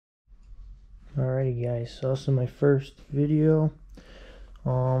Alrighty guys, so this is my first video.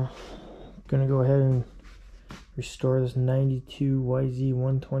 Gonna go ahead and restore this 92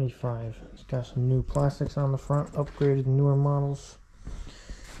 yz125. It's got some new plastics on the front, upgraded newer models.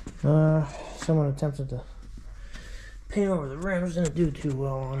 Someone attempted to paint over the rims, didn't do too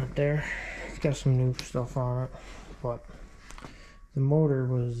well on it there. It's got some new stuff on it, but the motor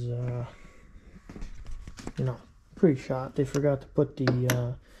was pretty shot. They forgot to put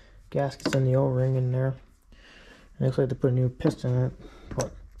the gaskets and the O-ring in there. It looks like they put a new piston in it,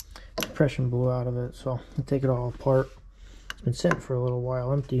 but compression blew out of it, so I'll take it all apart. It's been sitting for a little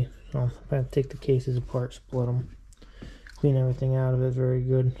while empty, so I'm going to take the cases apart, split them, clean everything out of it. Very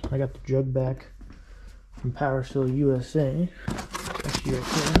good. I got the jug back from Power Seal USA. Actually right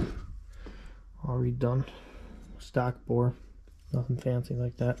here, all redone, stock bore, nothing fancy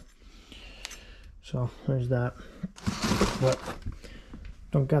like that. So there's that, but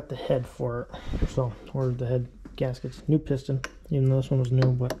don't got the head for it, so ordered the head gaskets. New piston, even though this one was new,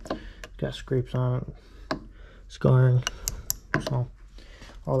 but it's got scrapes on it, scarring, so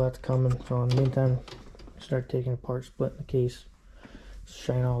all that's coming. So in the meantime, start taking apart, splitting the case,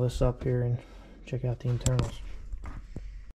 shine all this up here, and check out the internals.